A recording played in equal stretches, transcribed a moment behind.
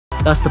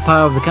That's the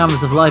power of the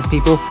canvas of life,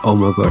 people. Oh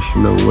my gosh,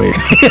 no way.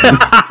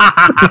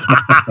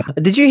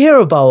 Did you hear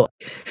about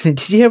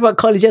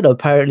Kylie Jenner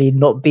apparently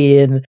not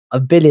being a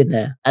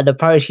billionaire? And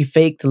apparently she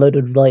faked a load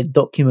of like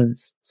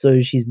documents. So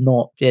she's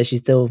not, she's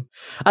still,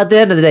 at the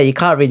end of the day, you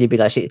can't really be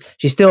like,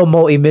 she's still a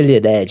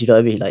multi-millionaire. Do you know what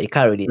I mean? Like, you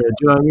can't really. Yeah, do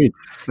you know what I mean?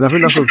 And I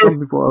think that's what some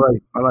people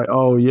are like,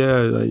 oh yeah,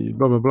 like,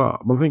 blah blah blah.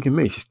 But I'm thinking,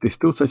 mate, they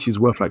still said she's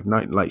worth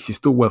she's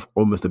still worth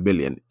almost $1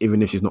 billion,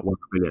 even if she's not worth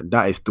 $1 billion.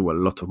 That is still a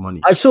lot of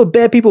money. I saw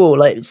bare people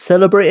like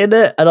celebrating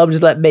it, and I'm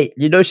just like, mate,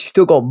 you know, she's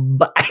still got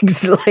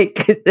bags.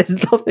 Like, there's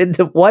nothing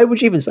to. Why would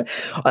she even say?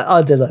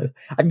 I don't know.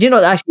 And you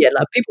know, actually,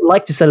 like, people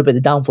like to celebrate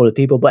the downfall of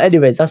people, but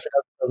anyways, that's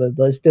another problem.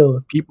 But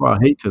still, people are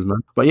haters, man.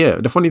 But yeah,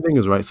 the funny thing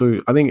is, right?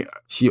 So I think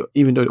she,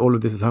 even though all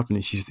of this is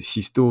happening,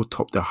 she's still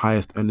topped the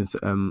highest earning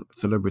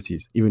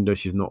celebrities, even though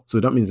she's not. So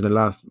that means in the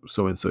last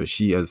so and so,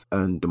 she has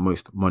earned the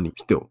most money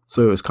still.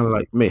 So it's kind of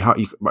like, mate,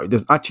 but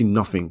there's actually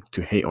nothing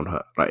to hate on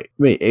her. Like,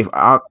 mate,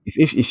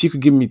 if she could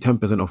give me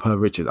 10% of her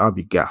riches, I'd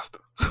be gassed.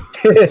 So,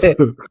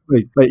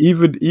 like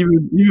even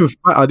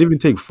I'd even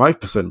take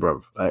 5%,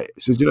 bro. Like,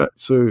 so you know,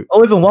 so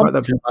even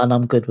 1%, man,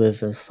 I'm good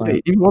with. It's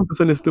fine. Even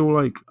 1% is still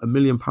like £1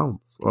 million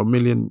or $1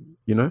 million,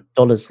 you know,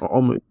 dollars, or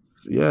almost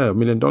 $1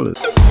 million.